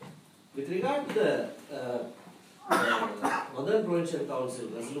With regard to the Northern Provincial Council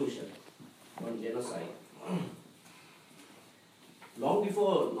resolution on genocide, long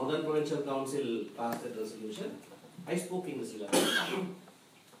before Northern Provincial Council passed that resolution, I spoke in the Sri Lankan.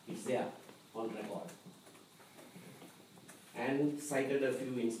 It's there on record. And cited a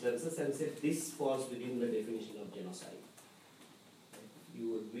few instances and said this falls within the definition of genocide.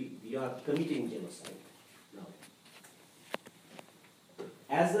 We are committing genocide now.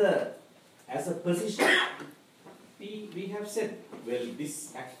 As a position, we have said, well,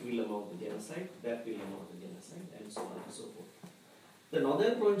 this act will amount to genocide, that will amount to genocide, and so on and so forth. The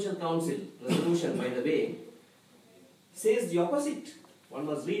Northern Provincial Council resolution, by the way, says the opposite. One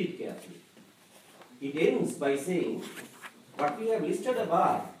must read it carefully. It ends by saying, what we have listed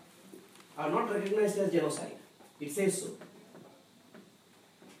above are not recognized as genocide. It says so.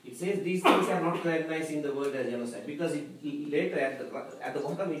 It says these things are not recognized in the world as genocide, because later at the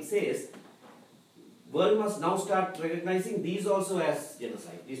bottom it says world must now start recognizing these also as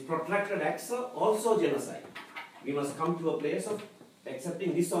genocide. These protracted acts are also genocide. We must come to a place of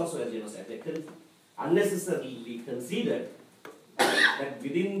accepting this also as genocide. They unnecessarily considered that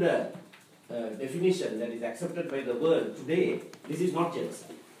within the definition that is accepted by the world today, this is not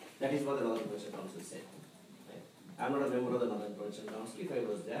genocide. That is what the Northern Provincial Council said. I am not a member of the Northern Provincial Council. If I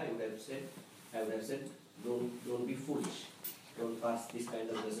was there, I would have said, don't be foolish. Don't pass this kind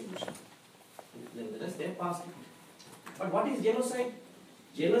of resolution. Nevertheless, they passed it. But what is genocide?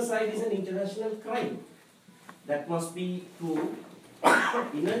 Genocide is an international crime that must be proved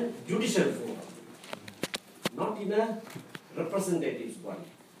in a judicial forum, not in a representative's body.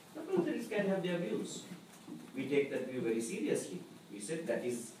 Representatives can have their views. We take that view very seriously. We said that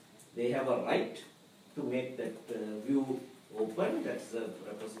is, they have a right to make that view open. That's the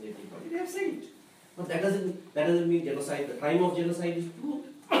representative body. They have said it. But that doesn't mean genocide. The crime of genocide is proved.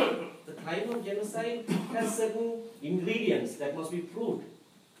 The crime of genocide has certain ingredients that must be proved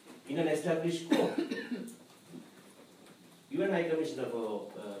in an established court. UN High Commissioner for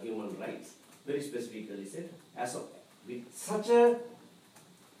Human Rights very specifically said, with such a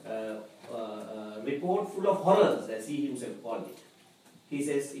report full of horrors, as he himself called it, he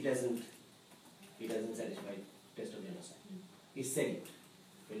says it doesn't satisfy test of genocide. He said it.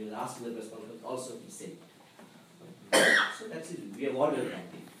 When he was asked in the press conference, also he said it. So that's it. We have all welcomed it.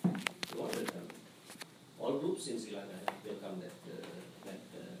 We all welcomed it. All groups in Sri Lanka have welcomed that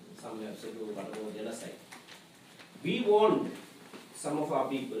some have said, oh, what about genocide? We want some of our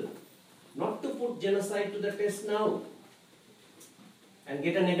people not to put genocide to the test now and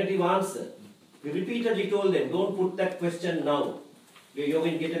get a negative answer. We repeatedly told them, don't put that question now. You're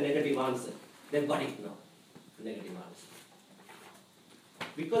going to get a negative answer. They've got it now, a negative answer.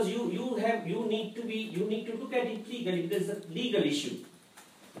 Because you need to look at it legally, because it's a legal issue.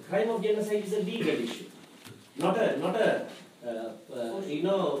 The crime of genocide is a legal issue, not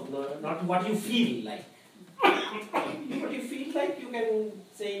what you feel like. What you feel like, you can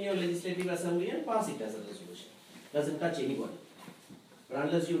say in your legislative assembly and pass it as a resolution. Doesn't touch anybody. But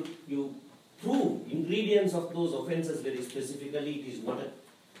unless you prove ingredients of those offences very specifically, it is not a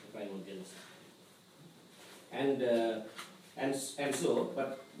crime of genocide. And so,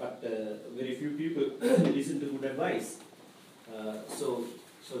 but very few people listen to good advice. So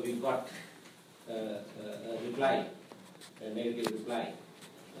we got a reply, a negative reply.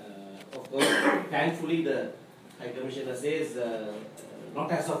 Of course, thankfully the High Commissioner says, not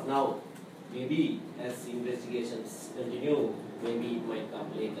as of now. Maybe as investigations continue, maybe it might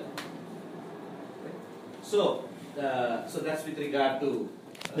come later. So that's with regard to.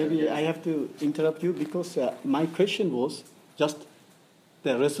 Maybe I have to interrupt you, because my question was just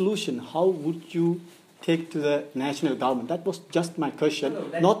the resolution. How would you take to the national government? That was just my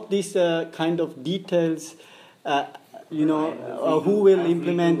question, not this kind of details. Who will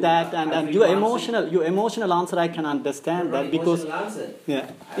implement that, and your emotional answer, I can understand that, because yeah,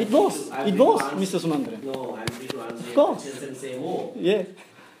 it was, Mr. Sumanthiran. No, I'm free to answer your questions and say more. Yeah.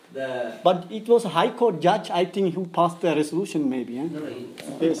 But it was a High Court judge, I think, who passed the resolution, maybe. Eh? No,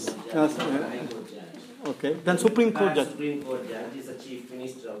 yes. High Court judge. Okay. Then Supreme Court judge. Supreme Court judge is the Chief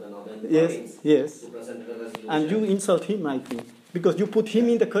Minister of the Northern Province. Yes. Who presented the resolution. And you insult him, I think. Because you put him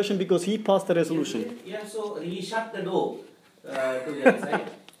in the question because he passed the resolution. Yeah, so he shut the door to genocide.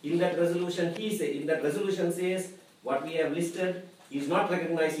 In that resolution says what we have listed is not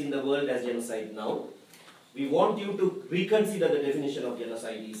recognized in the world as genocide now. We want you to reconsider the definition of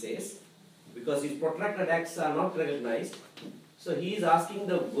genocide, he says, because his protracted acts are not recognized. So he is asking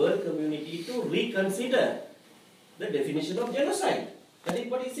the world community to reconsider the definition of genocide. That is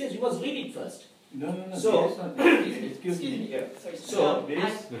what he says. You must read it first. No. So- That's not the- excuse me. Yeah. Sorry, So-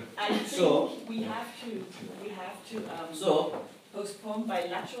 I think so- we have to So, postpone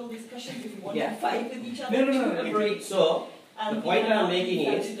bilateral discussion if we want Yeah. to fight with each other. No, to it- a break. so And the we point I am cannot making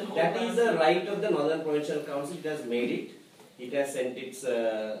infect is the whole that is the round. right of the Northern Provincial Council. It has made it. It has sent its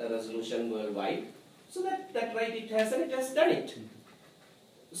resolution worldwide. So that right it has, and it has done it.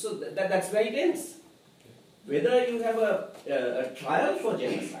 So that's where it ends. Whether you have a trial for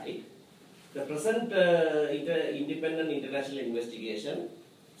genocide, the present independent international investigation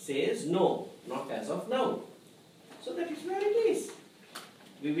says no, not as of now. So that is where it is.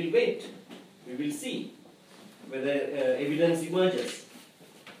 We will wait. We will see whether evidence emerges.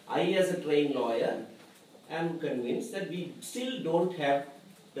 I, as a trained lawyer, am convinced that we still don't have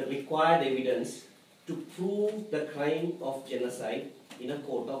the required evidence to prove the crime of genocide in a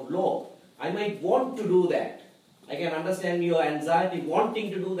court of law. I might want to do that. I can understand your anxiety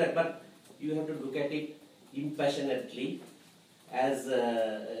wanting to do that, but you have to look at it impassionately, as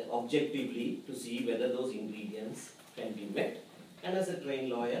objectively, to see whether those ingredients can be met. And as a trained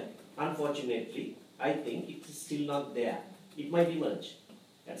lawyer, unfortunately, I think it is still not there. It might emerge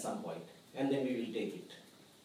at some point, and then we will take it.